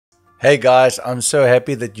Hey guys, I'm so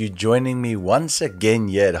happy that you're joining me once again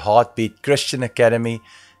here at Heartbeat Christian Academy.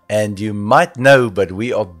 And you might know, but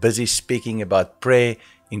we are busy speaking about prayer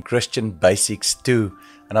in Christian Basics too.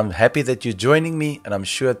 And I'm happy that you're joining me, and I'm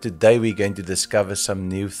sure today we're going to discover some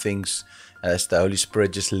new things as the Holy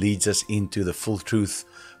Spirit just leads us into the full truth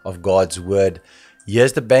of God's Word.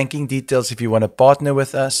 Here's the banking details if you want to partner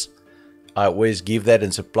with us. I always give that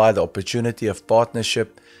and supply the opportunity of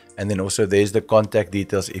partnership. And then also there's the contact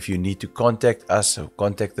details. If you need to contact us or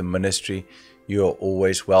contact the ministry, you are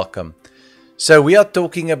always welcome. So we are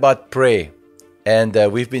talking about prayer. And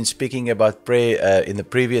we've been speaking about prayer in the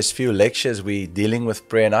previous few lectures. We're dealing with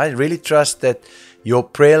prayer. And I really trust that your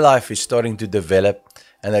prayer life is starting to develop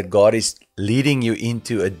and that God is leading you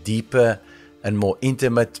into a deeper and more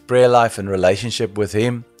intimate prayer life and relationship with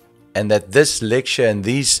Him. And that this lecture and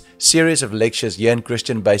these series of lectures here in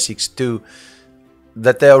Christian Basics 2,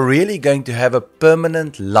 that they are really going to have a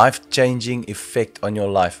permanent life-changing effect on your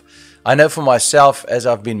life. I know for myself, as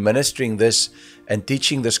I've been ministering this and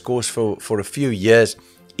teaching this course for a few years,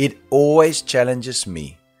 it always challenges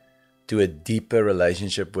me to a deeper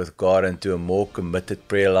relationship with God and to a more committed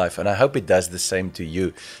prayer life. And I hope it does the same to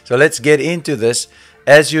you. So let's get into this.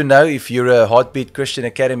 As you know, if you're a Heartbeat Christian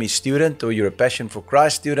Academy student or you're a Passion for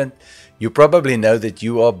Christ student, you probably know that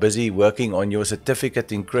you are busy working on your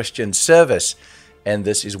certificate in Christian service. And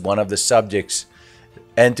this is one of the subjects.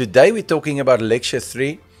 And today we're talking about lecture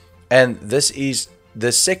 3. And this is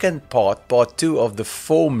the second part 2 of the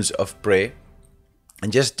forms of prayer.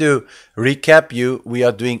 And just to recap you, we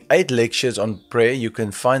are doing 8 lectures on prayer. You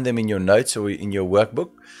can find them in your notes or in your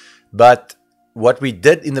workbook. But what we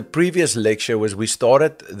did in the previous lecture was we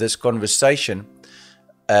started this conversation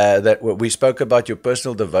that we spoke about your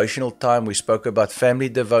personal devotional time. We spoke about family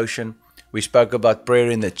devotion. We spoke about prayer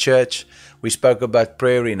in the church. We spoke about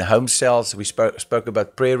prayer in home cells. We spoke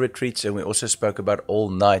about prayer retreats. And we also spoke about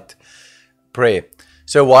all-night prayer.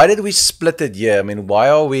 So why did we split it here? I mean, why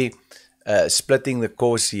are we splitting the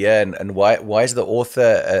course here? And why is the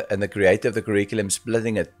author and the creator of the curriculum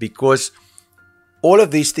splitting it? Because all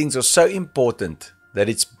of these things are so important that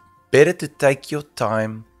it's better to take your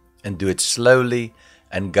time and do it slowly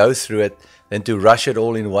and go through it than to rush it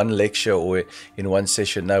all in one lecture or in one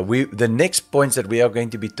session. Now, the next points that we are going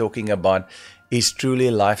to be talking about is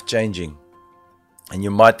truly life-changing. And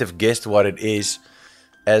you might have guessed what it is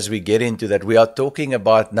as we get into that. We are talking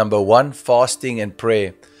about, number 1, fasting and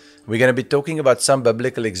prayer. We're going to be talking about some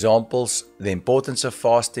biblical examples, the importance of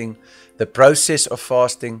fasting, the process of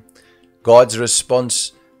fasting, God's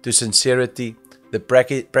response to sincerity, the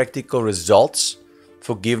practical results,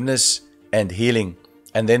 forgiveness, and healing.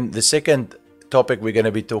 And then the second topic we're going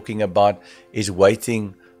to be talking about is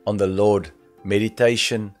waiting on the Lord,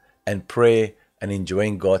 meditation and prayer and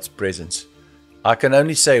enjoying God's presence. I can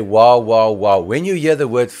only say wow, wow, wow. When you hear the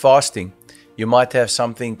word fasting, you might have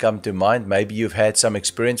something come to mind. Maybe you've had some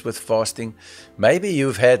experience with fasting. Maybe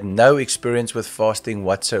you've had no experience with fasting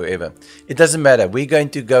whatsoever. It doesn't matter. We're going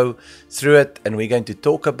to go through it and we're going to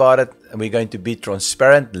talk about it and we're going to be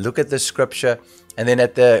transparent, look at the scripture. And then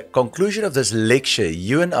at the conclusion of this lecture,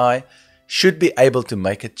 you and I should be able to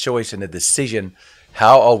make a choice and a decision.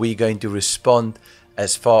 How are we going to respond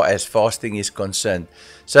as far as fasting is concerned?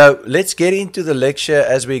 So let's get into the lecture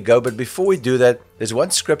as we go. But before we do that, there's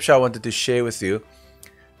one scripture I wanted to share with you.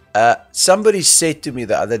 Somebody said to me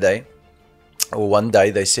the other day, or one day,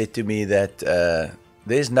 they said to me that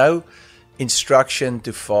there's no instruction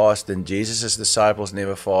to fast and Jesus' disciples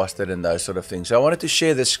never fasted and those sort of things. So I wanted to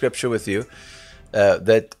share this scripture with you.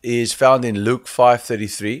 That is found in Luke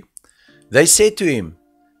 5:33. They said to him,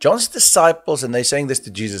 John's disciples, and they're saying this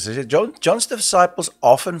to Jesus, they said, John's disciples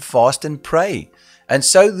often fast and pray, and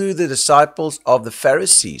so do the disciples of the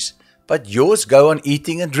Pharisees, but yours go on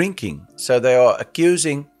eating and drinking. So they are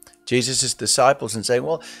accusing Jesus' disciples and saying,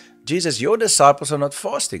 well, Jesus, your disciples are not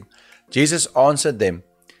fasting. Jesus answered them,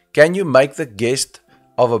 can you make the guest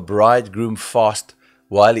of a bridegroom fast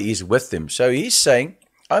while he is with them? So he's saying,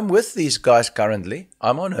 I'm with these guys currently.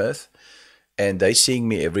 I'm on earth. And they're seeing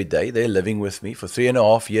me every day. They're living with me. For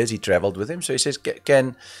 3.5 years, he traveled with them. So he says,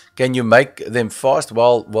 can you make them fast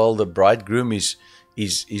while the bridegroom is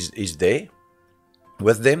there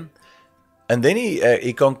with them? And then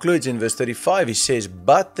he concludes in verse 35. He says,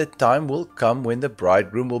 but the time will come when the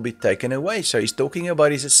bridegroom will be taken away. So he's talking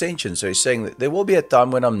about his ascension. So he's saying that there will be a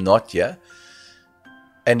time when I'm not here.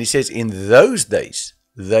 And he says, in those days,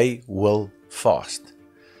 they will fast.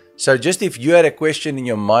 So just if you had a question in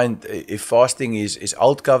your mind, if fasting is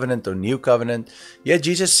old covenant or new covenant, yeah,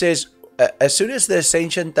 Jesus says, as soon as the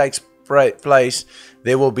ascension takes place,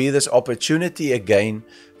 there will be this opportunity again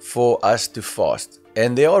for us to fast.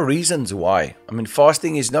 And there are reasons why. I mean,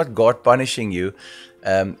 fasting is not God punishing you.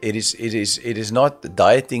 It is not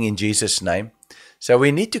dieting in Jesus' name. So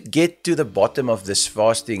we need to get to the bottom of this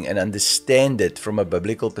fasting and understand it from a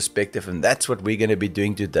biblical perspective. And that's what we're going to be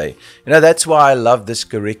doing today. You know, that's why I love this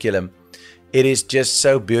curriculum. It is just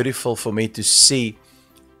so beautiful for me to see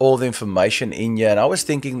all the information in here. And I was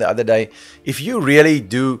thinking the other day, if you really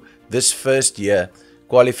do this first year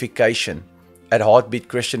qualification at Heartbeat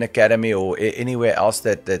Christian Academy or anywhere else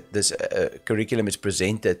that this curriculum is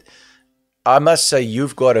presented, I must say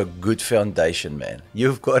you've got a good foundation, man.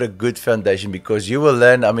 You've got a good foundation, because you will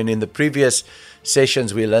learn. I mean, in the previous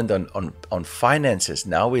sessions we learned on finances.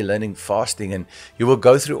 Now we're learning fasting, and you will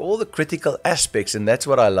go through all the critical aspects, and that's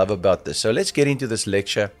what I love about this. So let's get into this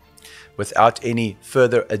lecture without any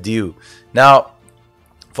further ado. Now,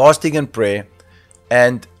 fasting and prayer,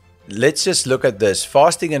 and let's just look at this.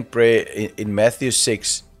 Fasting and prayer in Matthew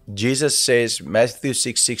 6. Jesus says, Matthew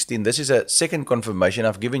 6:16, this is a second confirmation.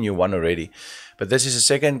 I've given you one already, but this is a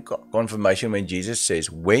second confirmation when Jesus says,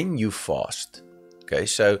 when you fast. Okay,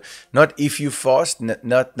 so not if you fast,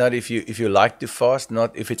 not if you like to fast,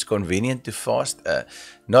 not if it's convenient to fast,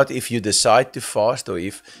 not if you decide to fast, or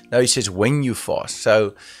if, no, he says when you fast.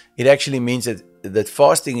 So it actually means that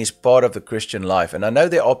fasting is part of the Christian life. And I know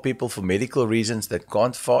there are people for medical reasons that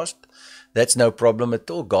can't fast. That's no problem at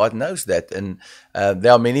all. God knows that. And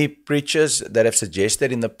there are many preachers that have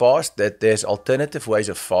suggested in the past that there's alternative ways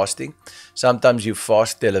of fasting. Sometimes you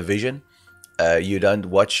fast television. You don't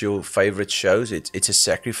watch your favorite shows. It's a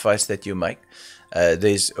sacrifice that you make.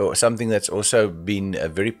 There's something that's also been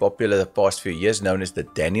very popular the past few years, known as the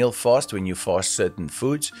Daniel fast, when you fast certain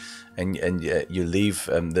foods and you leave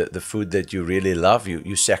the food that you really love.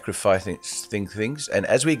 You sacrifice things. And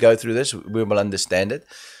as we go through this, we will understand it.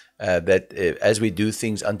 That as we do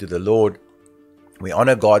things unto the Lord, we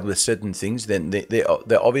honor God with certain things. Then there are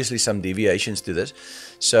obviously some deviations to this.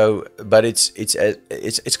 So, but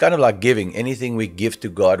it's kind of like giving. Anything we give to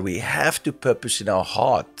God, we have to purpose in our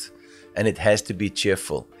heart, and it has to be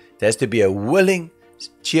cheerful. It has to be a willing,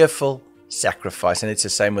 cheerful sacrifice, and it's the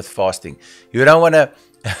same with fasting. You don't want to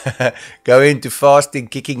go into fasting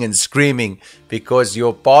kicking and screaming because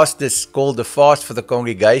your pastor called a fast for the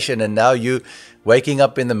congregation, and now you waking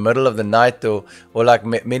up in the middle of the night, or like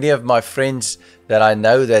many of my friends that I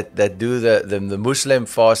know that do the Muslim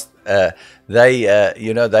fast,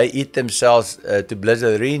 they eat themselves to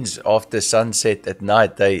blizzards after sunset at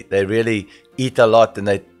night. They really eat a lot,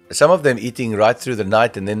 and some of them eating right through the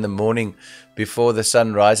night, and then the morning before the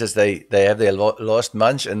sun rises they have their last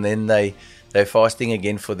munch, and then they're fasting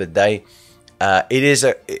again for the day. It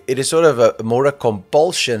is sort of a more a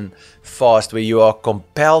compulsion fast, where you are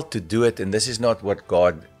compelled to do it, and this is not what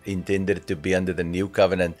God intended it to be under the new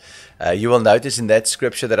covenant. You will notice in that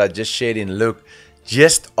scripture that I just shared in Luke,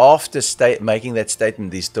 just after making that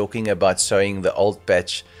statement, he's talking about sewing the old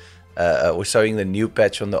patch or sewing the new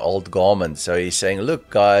patch on the old garment. So he's saying,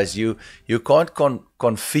 look guys, you can't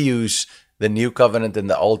confuse the new covenant and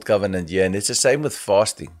the old covenant here. And it's the same with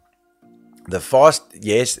fasting. The fast,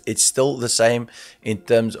 yes, it's still the same in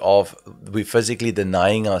terms of we physically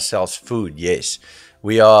denying ourselves food. Yes,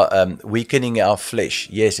 we are weakening our flesh.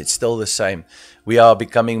 Yes, it's still the same. We are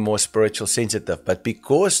becoming more spiritual sensitive. But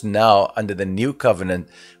because now under the new covenant,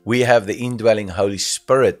 we have the indwelling Holy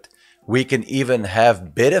Spirit, we can even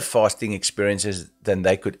have better fasting experiences than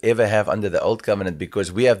they could ever have under the old covenant,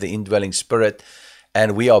 because we have the indwelling Spirit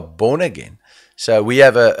and we are born again. So we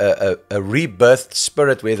have a rebirthed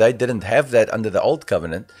spirit where they didn't have that under the old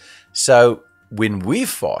covenant. So when we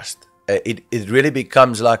fast, it really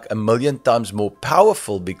becomes like 1,000,000 times more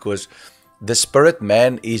powerful, because the spirit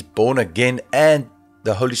man is born again and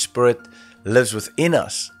the Holy Spirit lives within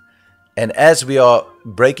us. And as we are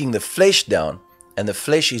breaking the flesh down, and the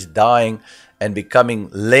flesh is dying and becoming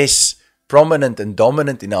less prominent and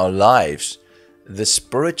dominant in our lives, the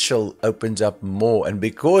spiritual opens up more. And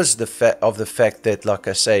because of the fact that, like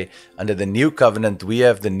I say, under the new covenant, we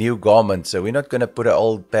have the new garment. So we're not going to put an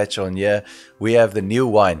old patch on here. We have the new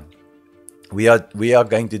wine. We are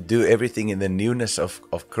going to do everything in the newness of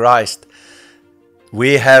Christ.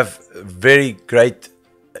 We have very great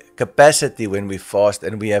capacity when we fast,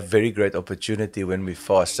 and we have very great opportunity when we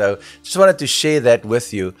fast. So just wanted to share that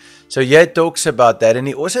with you. So he talks about that, and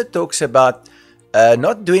he also talks about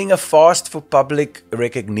not doing a fast for public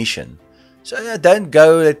recognition. So don't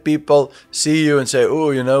go let people see you and say,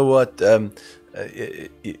 oh, you know what,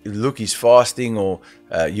 look, he's fasting, or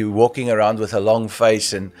you're walking around with a long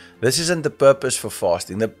face. And this isn't the purpose for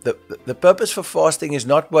fasting. The purpose for fasting is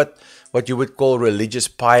not what you would call religious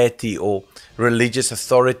piety or religious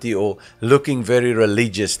authority or looking very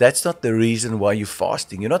religious. That's not the reason why you're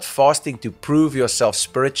fasting. You're not fasting to prove yourself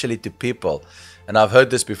spiritually to people. And I've heard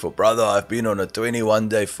this before, brother, I've been on a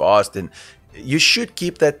 21-day fast, and you should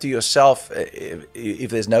keep that to yourself if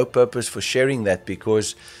there's no purpose for sharing that,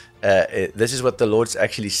 because this is what the Lord's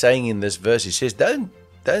actually saying in this verse. He says, don't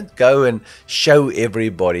go and show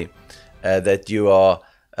everybody that you are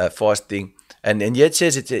fasting. And yet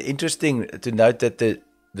says it's interesting to note that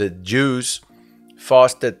the Jews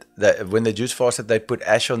fasted, that when the Jews fasted, they put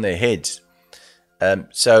ash on their heads.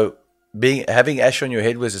 So having ash on your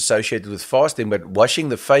head was associated with fasting, but washing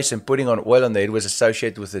the face and putting on oil on the head was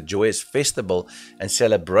associated with a joyous festival and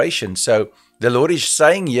celebration. So the Lord is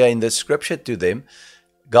saying here in the scripture to them,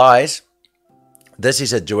 guys, this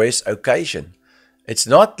is a joyous occasion. It's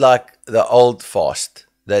not like the old fast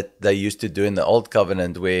that they used to do in the old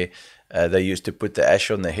covenant, where they used to put the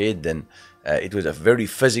ash on the head and it was a very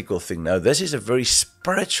physical thing. No, this is a very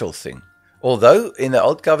spiritual thing. Although in the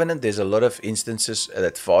Old Covenant, there's a lot of instances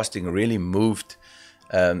that fasting really moved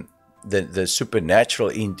the supernatural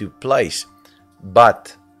into place.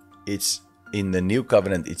 But it's in the New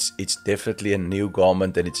Covenant, it's definitely a new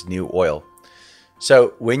garment and it's new oil.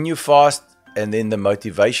 So when you fast, and then the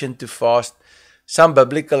motivation to fast, some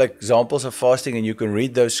biblical examples of fasting, and you can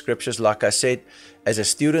read those scriptures. Like I said, as a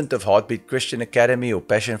student of Heartbeat Christian Academy or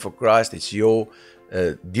Passion for Christ, it's your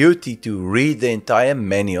duty to read the entire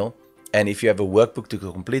manual. And if you have a workbook, to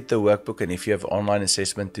complete the workbook, and if you have online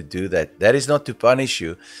assessment, to do that. That is not to punish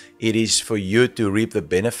you. It is for you to reap the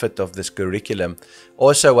benefit of this curriculum.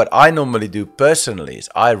 Also, what I normally do personally is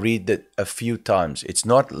I read it a few times. It's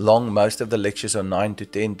not long. Most of the lectures are 9 to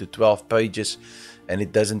 10 to 12 pages, and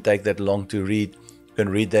it doesn't take that long to read. You can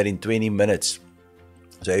read that in 20 minutes.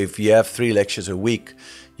 So if you have 3 lectures a week,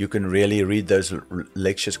 you can really read those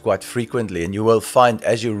lectures quite frequently, and you will find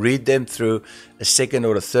as you read them through a second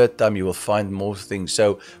or a third time, you will find more things.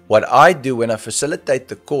 So what I do when I facilitate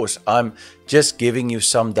the course, I'm just giving you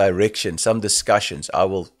some direction, some discussions. I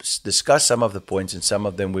will discuss some of the points, and some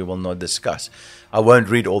of them we will not discuss. I won't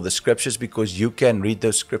read all the scriptures, because you can read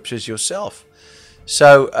those scriptures yourself.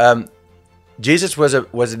 So Jesus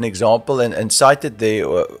was an example, and cited there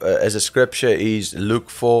as a scripture is Luke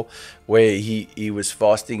 4, where he was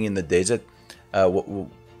fasting in the desert.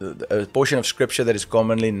 A portion of scripture that is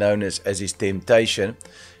commonly known as his temptation.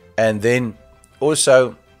 And then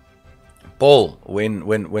also Paul,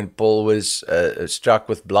 when Paul was struck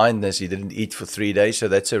with blindness, he didn't eat for 3 days, so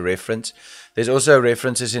that's a reference. There's also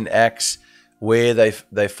references in Acts where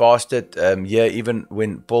they fasted. Even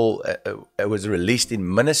when Paul was released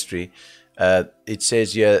in ministry, it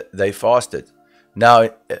says they fasted. Now,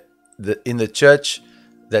 in the church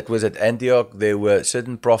that was at Antioch, there were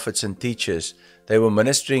certain prophets and teachers. They were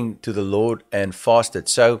ministering to the Lord and fasted.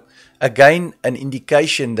 So again, an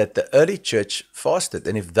indication that the early church fasted.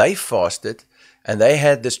 And if they fasted and they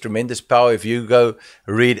had this tremendous power, if you go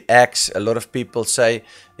read Acts, a lot of people say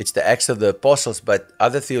it's the Acts of the Apostles, but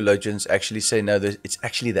other theologians actually say no, it's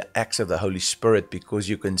actually the Acts of the Holy Spirit, because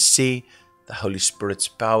you can see the Holy Spirit's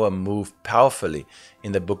power move powerfully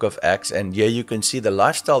in the book of Acts. And here you can see the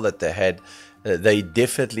lifestyle that they had. They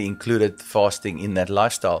definitely included fasting in that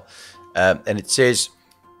lifestyle. And it says,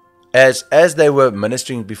 as they were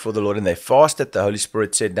ministering before the Lord and they fasted, the Holy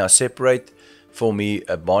Spirit said, now separate for me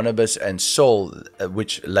Barnabas and Saul,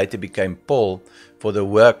 which later became Paul, for the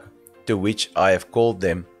work to which I have called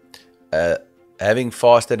them. Having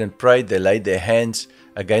fasted and prayed, they laid their hands.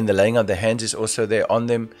 Again, the laying of the hands is also there on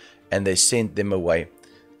them, and they sent them away.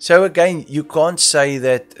 So again, you can't say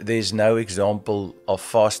that there's no example of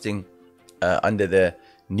fasting under the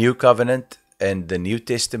New Covenant and the New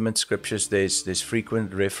Testament scriptures. There's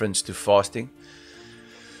frequent reference to fasting.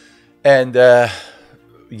 And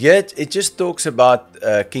yet it just talks about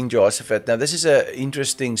King Jehoshaphat. Now this is an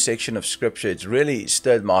interesting section of scripture. It's really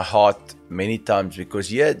stirred my heart many times, because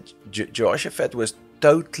Jehoshaphat was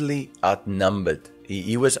totally outnumbered.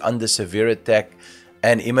 He was under severe attack,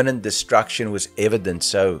 and imminent destruction was evident,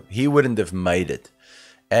 so he wouldn't have made it.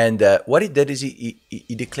 And what he did is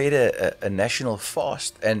he declared a national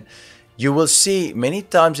fast. And you will see many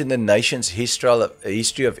times in the nation's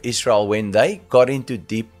history of Israel, when they got into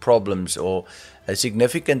deep problems or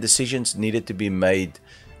significant decisions needed to be made,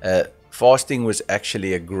 fasting was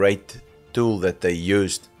actually a great tool that they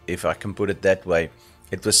used, if I can put it that way.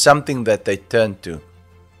 It was something that they turned to.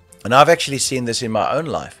 And I've actually seen this in my own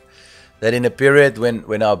life. that in a period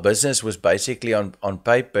when our business was basically on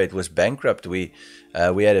paper, it was bankrupt. We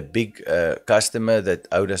had a big customer that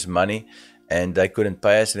owed us money, and they couldn't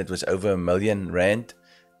pay us, and it was over R1,000,000.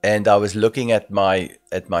 And I was looking at my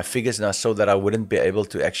figures, and I saw that I wouldn't be able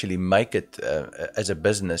to actually make it as a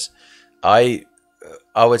business.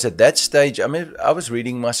 I was at that stage. I mean, I was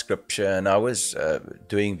reading my scripture, and I was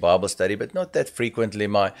doing Bible study, but not that frequently.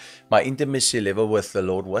 My intimacy level with the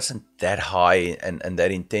Lord wasn't that high and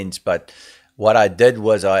that intense. But what I did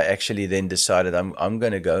was I actually then decided I'm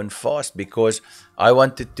going to go and fast, because I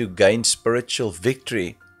wanted to gain spiritual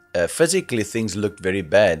victory. Physically, things looked very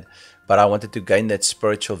bad, but I wanted to gain that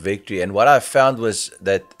spiritual victory. And what I found was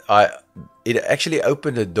that it actually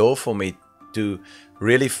opened a door for me to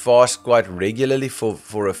really fast quite regularly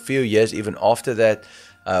for a few years. Even after that,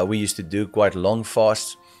 we used to do quite long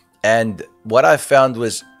fasts. And what I found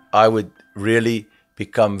was I would really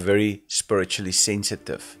become very spiritually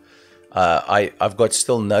sensitive. I've got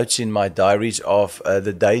still notes in my diaries of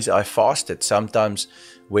the days I fasted, sometimes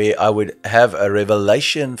where I would have a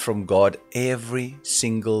revelation from God every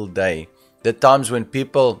single day. The times when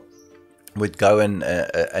people would go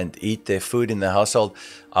and eat their food in the household,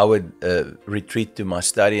 I would retreat to my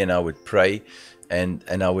study, and I would pray, and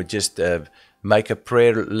I would just make a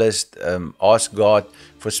prayer list, ask God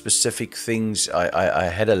for specific things. I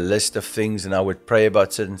had a list of things, and I would pray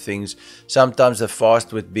about certain things. Sometimes the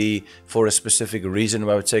fast would be for a specific reason,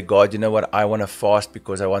 where I would say, God, you know what, I want to fast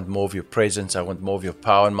because I want more of your presence, I want more of your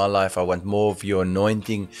power in my life, I want more of your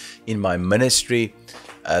anointing in my ministry.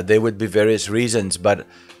 There would be various reasons, but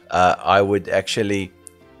I would actually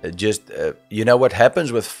just, you know, what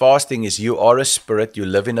happens with fasting is you are a spirit, you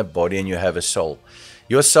live in a body, and you have a soul.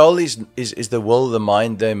 Your soul is the will, the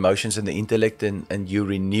mind, the emotions, and the intellect, and you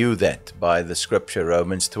renew that by the scripture,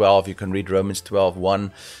 Romans 12. You can read Romans 12,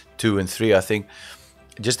 1, 2, and 3, I think,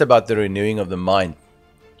 just about the renewing of the mind.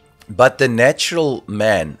 But the natural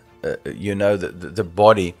man, you know, the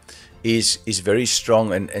body is very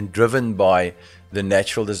strong and driven by the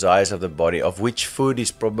natural desires of the body, of which food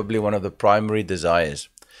is probably one of the primary desires.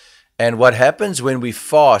 And what happens when we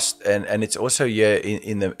fast, and it's also here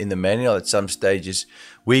in the manual at some stages,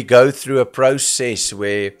 we go through a process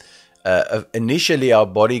where initially our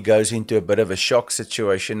body goes into a bit of a shock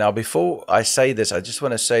situation. Now, before I say this, I just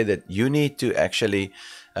want to say that you need to actually,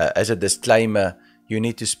 as a disclaimer, you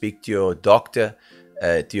need to speak to your doctor,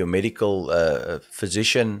 to your medical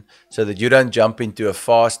physician, so that you don't jump into a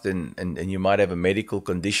fast and you might have a medical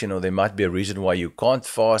condition, or there might be a reason why you can't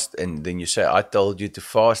fast, and then you say, I told you to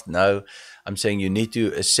fast. No, I'm saying you need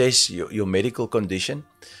to assess your medical condition,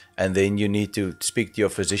 and then you need to speak to your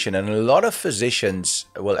physician. And a lot of physicians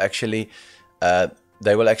will actually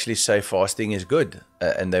they will actually say fasting is good,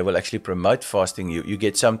 and they will actually promote fasting. You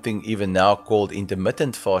get something even now called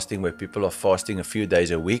intermittent fasting, where people are fasting a few days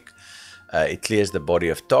a week. It clears the body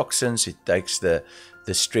of toxins. It takes the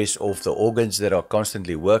stress off the organs that are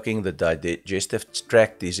constantly working. The digestive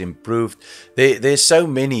tract is improved. There's so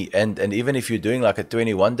many, and even if you're doing like a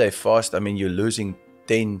 21-day fast, I mean, you're losing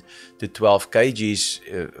 10 to 12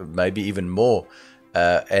 kgs, maybe even more.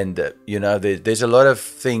 You know, there's a lot of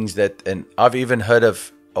things that, and I've even heard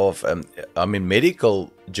of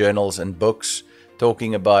medical journals and books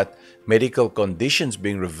talking about medical conditions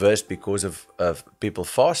being reversed because of people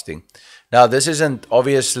fasting. Now, this isn't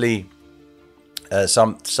obviously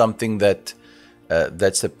something that's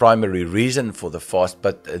the primary reason for the fast,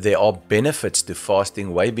 but there are benefits to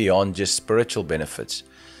fasting way beyond just spiritual benefits.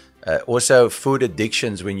 Also, food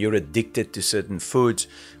addictions, when you're addicted to certain foods,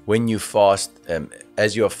 when you fast,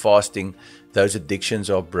 as you're fasting, those addictions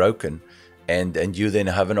are broken. And you then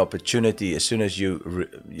have an opportunity, as soon as you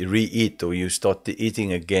re-eat or you start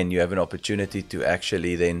eating again, you have an opportunity to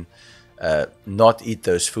actually then not eat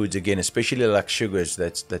those foods again, especially like sugars.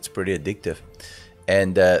 That's pretty addictive.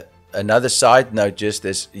 And another side note, just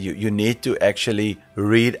as you need to actually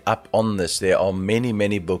read up on this. There are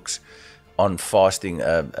many books on fasting.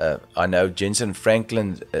 I know Jensen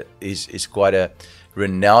Franklin is quite a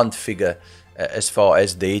renowned figure as far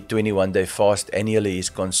as their 21-day fast annually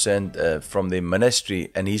is concerned, from their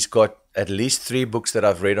ministry, and he's got at least 3 books that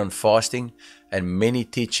I've read on fasting, and many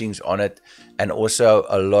teachings on it, and also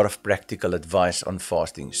a lot of practical advice on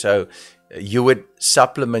fasting. So you would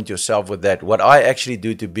supplement yourself with that. What I actually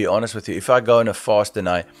do, to be honest with you, if I go on a fast and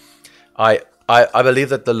I believe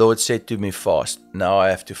that the Lord said to me, fast. Now I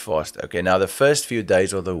have to fast. Okay, now the first few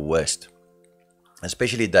days are the worst,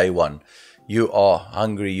 especially day 1. You are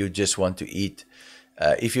hungry, you just want to eat.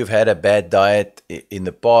 If you've had a bad diet in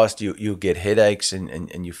the past, you get headaches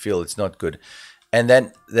and you feel it's not good. And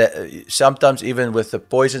then sometimes even with the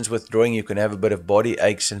poisons withdrawing, you can have a bit of body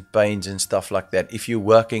aches and pains and stuff like that. If you're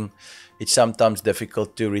working, it's sometimes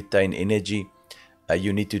difficult to retain energy.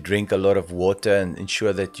 You need to drink a lot of water and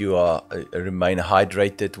ensure that you are remain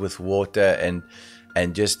hydrated with water,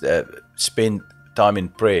 and just spend time in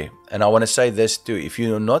prayer. And I want to say this too: if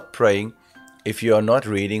you are not praying, if you are not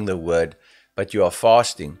reading the Word, but you are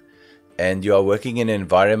fasting, and you are working in an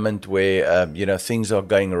environment where things are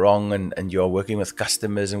going wrong, and you are working with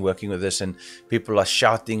customers and working with this, and people are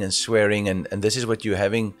shouting and swearing, and this is what you're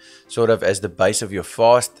having sort of as the base of your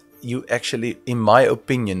fast, you actually, in my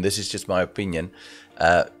opinion, this is just my opinion,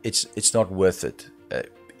 it's not worth it.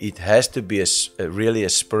 It has to be really a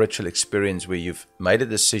spiritual experience where you've made a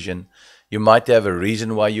decision. You might have a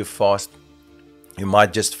reason why you fast. You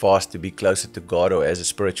might just fast to be closer to God or as a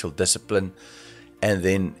spiritual discipline. And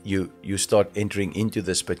then you start entering into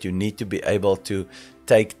this, but you need to be able to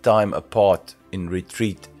take time apart in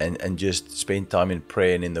retreat and just spend time in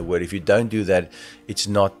prayer and in the Word. If you don't do that, it's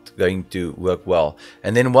not going to work well.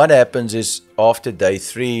 And then what happens is after day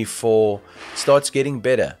 3, 4, it starts getting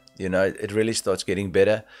better. It really starts getting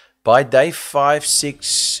better. By day 5,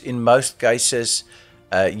 6, in most cases,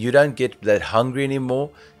 you don't get that hungry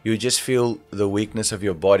anymore. You just feel the weakness of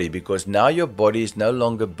your body, because now your body is no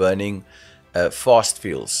longer burning fast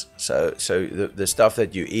fuels. So the stuff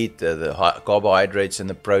that you eat, the carbohydrates and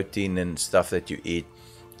the protein and stuff that you eat,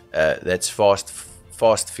 that's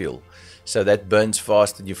fast fuel. So that burns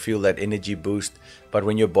fast and you feel that energy boost. But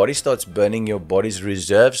when your body starts burning your body's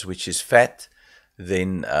reserves, which is fat,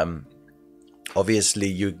 then obviously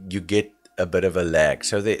you get a bit of a lag.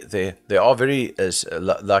 So there are very,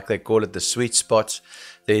 like they call it, the sweet spots.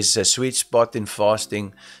 There's a sweet spot in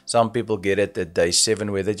fasting. Some people get it at day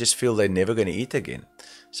 7, where they just feel they're never going to eat again.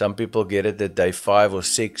 Some people get it at day 5 or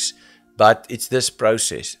 6, but it's this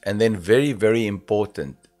process. And then very, very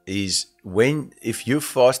important is if you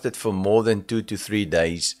fasted for more than 2 to 3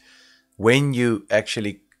 days, when you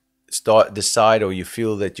actually decide or you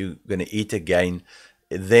feel that you're going to eat again,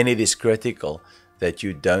 then it is critical that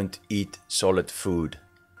you don't eat solid food.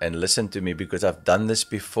 And listen to me, because I've done this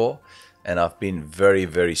before and I've been very,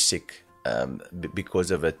 very sick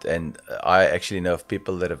because of it. And I actually know of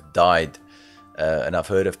people that have died, and I've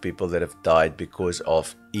heard of people that have died because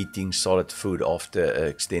of eating solid food after an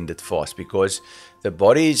extended fast, because the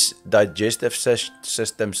body's digestive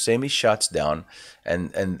system semi-shuts down,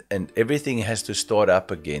 and everything has to start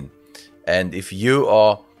up again. And if you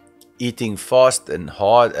are eating fast and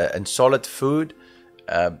hard and solid food,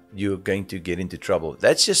 you're going to get into trouble.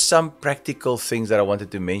 That's just some practical things that I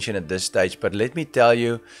wanted to mention at this stage. But let me tell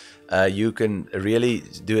you, you can really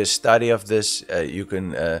do a study of this.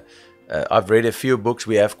 I've read a few books.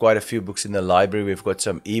 We have quite a few books in the library. We've got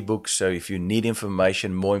some ebooks. So if you need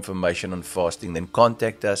more information on fasting, then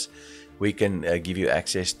contact us. We can give you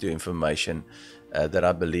access to information that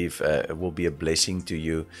I believe will be a blessing to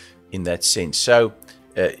you in that sense. So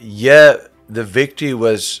the victory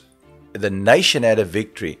was, the nation had a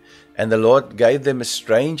victory, and the Lord gave them a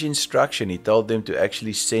strange instruction. He told them to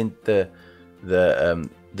actually send the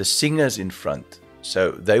singers in front.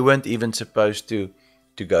 So they weren't even supposed to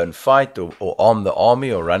go and fight or arm the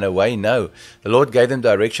army or run away. No, the Lord gave them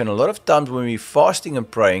direction. A lot of times when we're fasting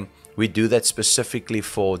and praying, we do that specifically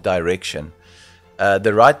for direction.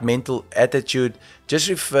 The right mental attitude just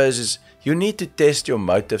refers as, you need to test your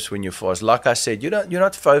motives when you fast. Like I said, you're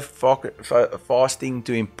not fasting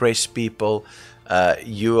to impress people.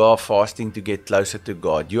 You are fasting to get closer to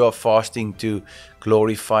God. You are fasting to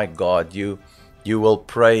glorify God. You will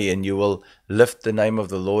pray and you will lift the name of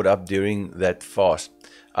the Lord up during that fast.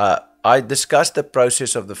 I discussed the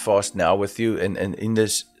process of the fast now with you, and in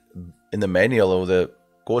the manual or the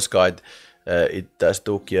course guide, it does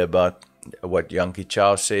talk here about what Yankee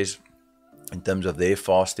Chow says in terms of their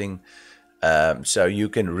fasting. So you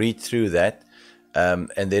can read through that, and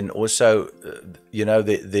then also,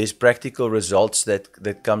 there's practical results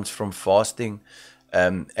that comes from fasting,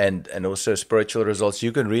 and also spiritual results.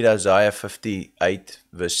 You can read Isaiah 58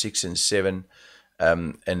 verse 6 and 7,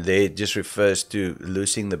 and there it just refers to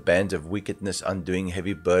loosing the bands of wickedness, undoing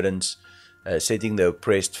heavy burdens, setting the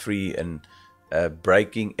oppressed free, and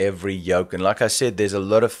breaking every yoke. And like I said, there's a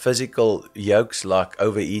lot of physical yokes like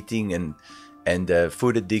overeating and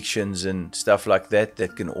food addictions and stuff like that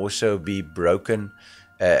can also be broken,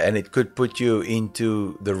 and it could put you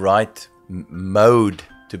into the right mode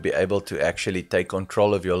to be able to actually take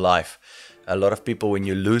control of your life. A lot of people, when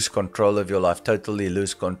you lose control of your life, totally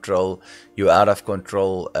lose control, you're out of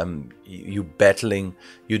control, you're battling,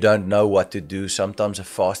 you don't know what to do. Sometimes a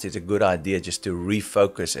fast is a good idea just to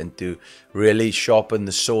refocus and to really sharpen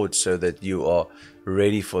the sword so that you are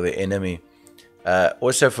ready for the enemy.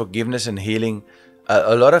 Also, forgiveness and healing.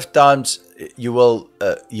 A lot of times you will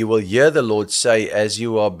hear the Lord say, as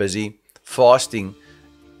you are busy fasting,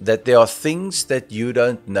 that there are things that you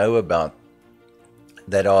don't know about,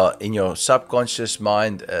 that are in your subconscious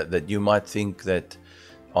mind, that you might think that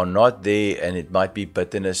are not there, and it might be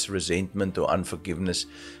bitterness, resentment, or unforgiveness,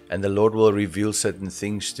 and the Lord will reveal certain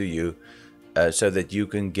things to you so that you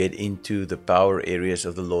can get into the power areas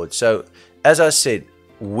of the Lord. So, as I said,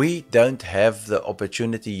 we don't have the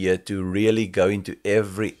opportunity here to really go into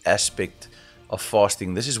every aspect of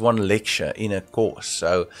fasting. This is one lecture in a course.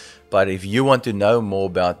 So, but if you want to know more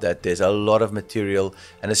about that, there's a lot of material,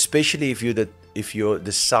 and especially if you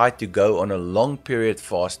decide to go on a long period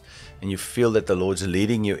fast and you feel that the Lord's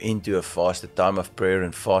leading you into a fast, a time of prayer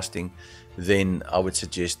and fasting, then I would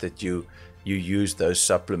suggest that you use those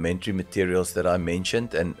supplementary materials that I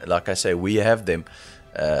mentioned. And like I say, we have them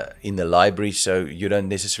in the library, so you don't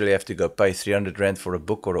necessarily have to go pay 300 Rand for a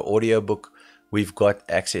book or an audio book. We've got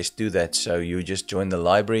access to that, so you just join the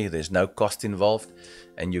library. There's no cost involved,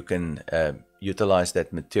 and you can utilize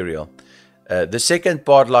that material. The second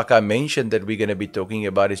part, like I mentioned, that we're going to be talking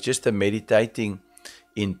about is just the meditating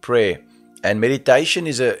in prayer. And meditation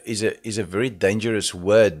is a very dangerous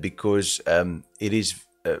word because it is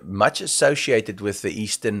much associated with the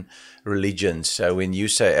Eastern religions. So when you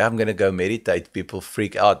say, I'm going to go meditate, people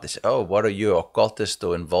freak out. They say, oh, what are you, occultist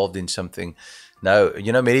or involved in something? No,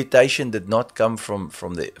 meditation did not come from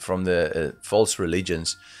the false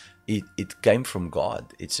religions. It came from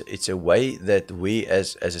God. It's a way that we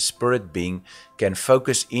as a spirit being can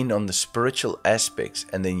focus in on the spiritual aspects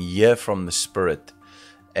and then hear from the Spirit.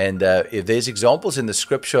 And if there's examples in the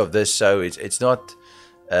scripture of this, so it's not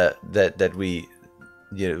that we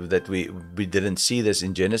didn't see this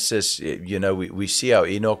in Genesis. We see how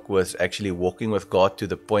Enoch was actually walking with God to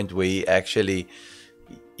the point where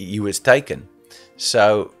he was taken.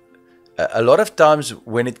 So a lot of times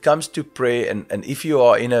when it comes to prayer, and if you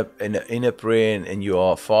are in a prayer and you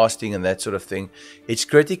are fasting and that sort of thing, it's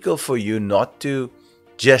critical for you not to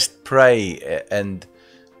just pray and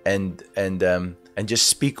just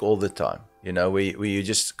speak all the time. Where you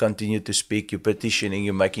just continue to speak, you're petitioning,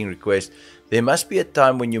 you're making requests. There must be a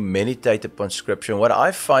time when you meditate upon Scripture. And what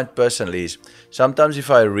I find personally is sometimes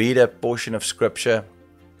if I read a portion of Scripture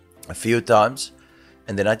a few times,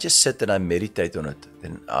 and then I just sit and I meditate on it,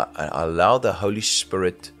 then I allow the Holy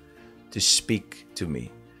Spirit to speak to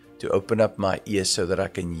me, to open up my ears so that I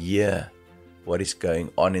can hear what is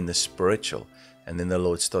going on in the spiritual. And then the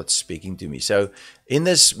Lord starts speaking to me. So in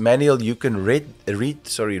this manual, you can read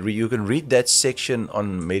that section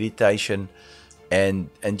on meditation, and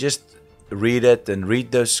just read it and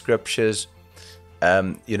read those scriptures.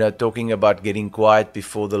 Talking about getting quiet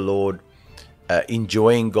before the Lord,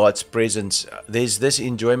 enjoying God's presence. There's this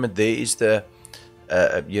enjoyment. There is the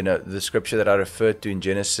scripture that I referred to in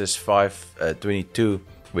Genesis 5:22,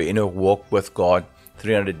 where Enoch walked with God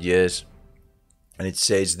 300 years, and it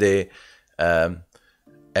says there.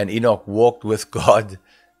 And Enoch walked with God,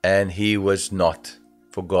 and he was not,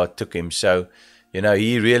 for God took him. So,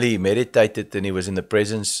 he really meditated, and he was in the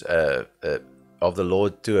presence of the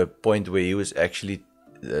Lord to a point where he was actually,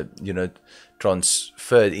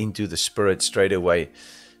 transferred into the Spirit straight away.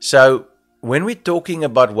 So, when we're talking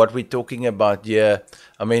about what we're talking about here,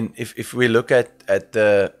 I mean, if we look at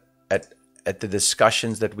the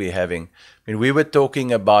discussions that we're having, I mean, we were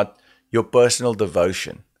talking about your personal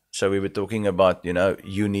devotion. So we were talking about,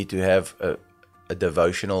 you need to have a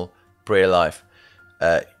devotional prayer life.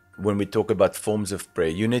 When we talk about forms of prayer,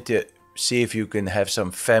 you need to see if you can have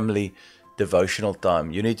some family devotional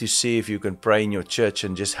time. You need to see if you can pray in your church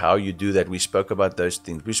and just how you do that. We spoke about those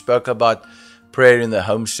things. We spoke about prayer in the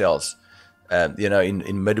home cells,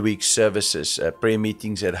 in midweek services, prayer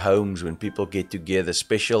meetings at homes when people get together,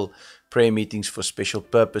 special prayer meetings for special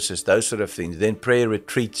purposes, those sort of things. Then prayer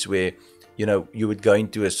retreats where you would go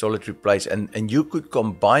into a solitary place, and you could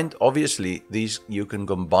combine, obviously, you can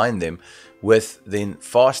combine them with then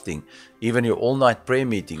fasting. Even your all-night prayer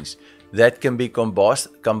meetings, that can be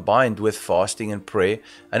combined with fasting and prayer,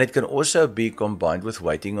 and it can also be combined with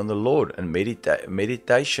waiting on the Lord and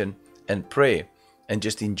meditation and prayer, and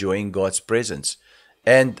just enjoying God's presence.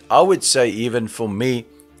 And I would say, even for me,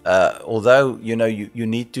 although you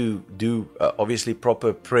need to do obviously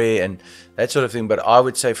proper prayer and that sort of thing, but I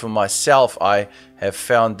would say for myself, I have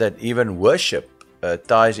found that even worship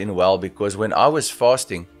ties in well, because when I was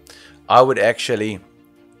fasting, I would actually,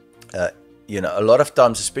 a lot of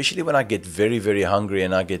times, especially when I get very, very hungry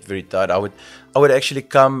and I get very tired, I would actually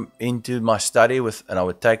come into my study and I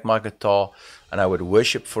would take my guitar and I would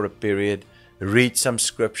worship for a period, read some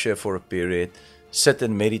scripture for a period, sit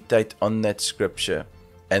and meditate on that scripture,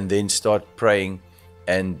 and then start praying,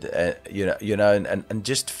 and and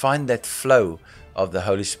just find that flow of the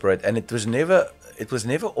Holy Spirit. And it was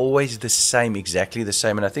never always exactly the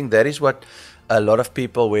same. And I think that is what a lot of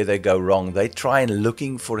people, where they go wrong. They try and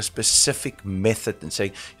looking for a specific method and say,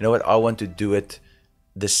 you know what, I want to do it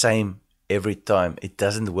the same every time. It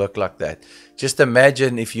doesn't work like that. Just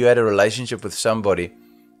imagine if you had a relationship with somebody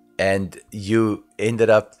and you ended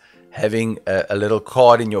up having a little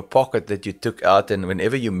card in your pocket that you took out, and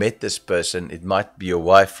whenever you met this person, it might be your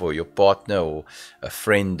wife or your partner or a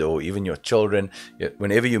friend or even your children,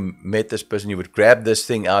 whenever you met this person, you would grab this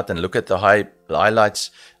thing out and look at the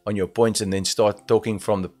highlights on your points and then start talking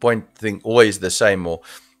from the point thing, always the same, or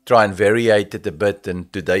try and variate it a bit,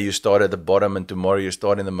 and today you start at the bottom and tomorrow you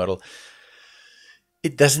start in the middle.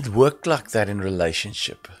 It doesn't work like that in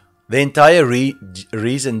relationship. The entire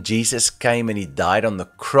reason Jesus came and he died on the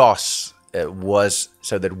cross was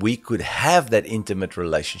so that we could have that intimate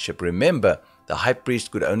relationship. Remember, the high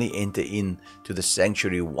priest could only enter into the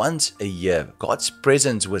sanctuary once a year. God's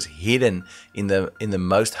presence was hidden in the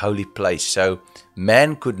most holy place, so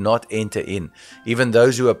man could not enter in. Even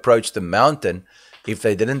those who approached the mountain, if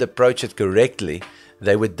they didn't approach it correctly,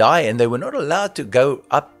 they would die, and they were not allowed to go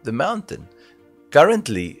up the mountain.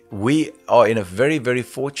 Currently, we are in a very, very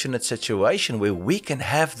fortunate situation where we can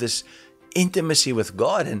have this intimacy with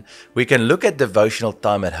God, and we can look at devotional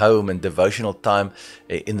time at home and devotional time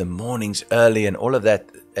in the mornings early and all of that,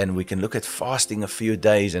 and we can look at fasting a few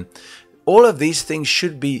days, and all of these things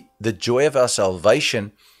should be the joy of our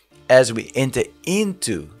salvation as we enter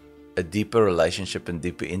into a deeper relationship and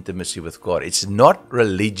deeper intimacy with God. It's not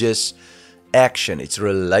religious action, it's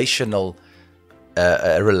relational.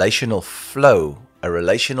 A relational flow, a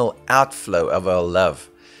relational outflow of our love.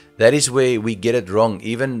 That is where we get it wrong.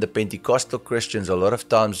 Even the Pentecostal Christians, a lot of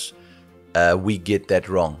times we get that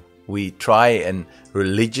wrong. We try and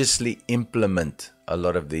religiously implement a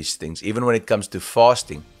lot of these things. Even when it comes to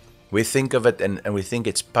fasting, we think of it and we think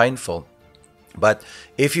it's painful. But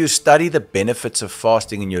if you study the benefits of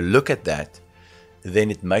fasting and you look at that,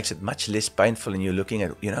 then it makes it much less painful, and you're looking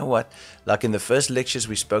at, you know what, like in the first lectures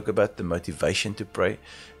we spoke about the motivation to pray.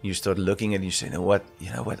 You start looking and you say, you know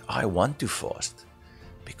what, I want to fast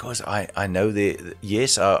because I know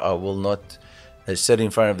I will not sit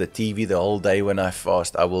in front of the TV the whole day when I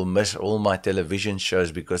fast. I will miss all my television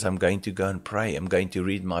shows because I'm going to go and pray. I'm going to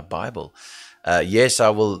read my Bible. Yes, I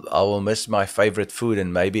will miss my favorite food,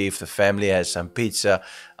 and maybe if the family has some pizza,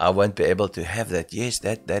 I won't be able to have that. Yes,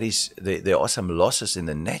 there are some losses in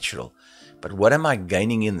the natural, but what am I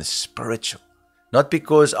gaining in the spiritual? Not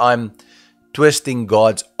because I'm twisting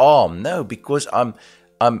God's arm, no, because I'm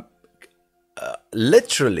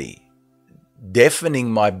literally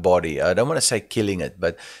deafening my body. I don't want to say killing it,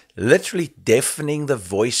 but literally deafening the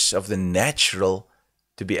voice of the natural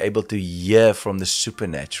to be able to hear from the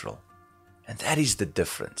supernatural. And that is the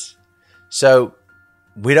difference. So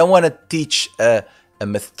we don't want to teach a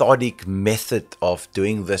methodic method of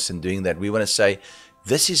doing this and doing that. We want to say,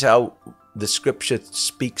 this is how the scripture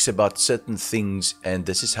speaks about certain things, and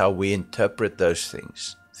this is how we interpret those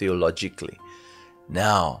things theologically.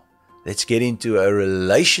 Now, let's get into a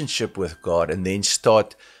relationship with God and then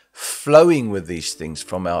start flowing with these things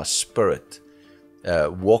from our spirit,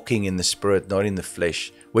 walking in the spirit, not in the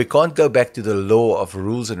flesh. We can't go back to the law of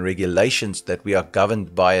rules and regulations that we are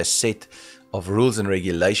governed by a set of rules and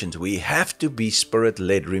regulations. We have to be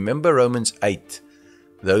spirit-led. Remember Romans 8.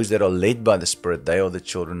 Those that are led by the Spirit, they are the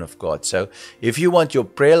children of God. So if you want your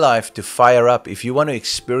prayer life to fire up, if you want to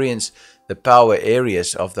experience the power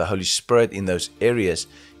areas of the Holy Spirit in those areas,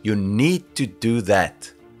 you need to do that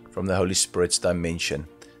from the Holy Spirit's dimension,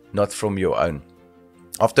 not from your own.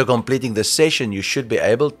 After completing the session, you should be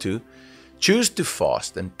able to choose to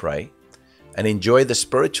fast and pray and enjoy the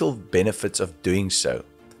spiritual benefits of doing so.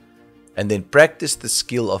 And then practice the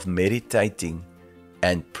skill of meditating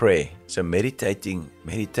and prayer. So meditating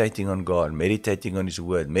on God, meditating on His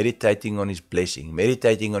Word, meditating on His blessing,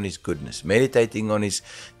 meditating on His goodness, meditating on His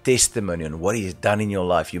testimony, on what He has done in your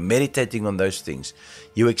life. You're meditating on those things.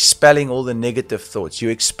 You're expelling all the negative thoughts. You're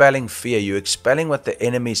expelling fear. You're expelling what the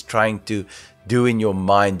enemy is trying to do in your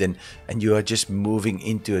mind, and you are just moving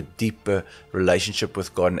into a deeper relationship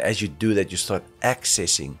with God. And as you do that, you start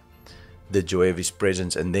accessing the joy of His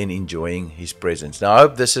presence and then enjoying His presence. Now, I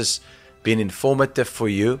hope this has been informative for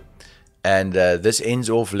you. And this ends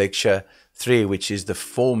off lecture 3, which is the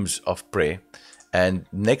forms of prayer. And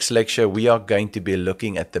next lecture, we are going to be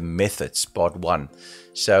looking at the methods, part 1.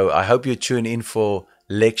 So I hope you tune in for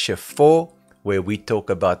lecture 4, where we talk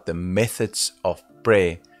about the methods of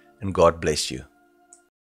prayer. And God bless you.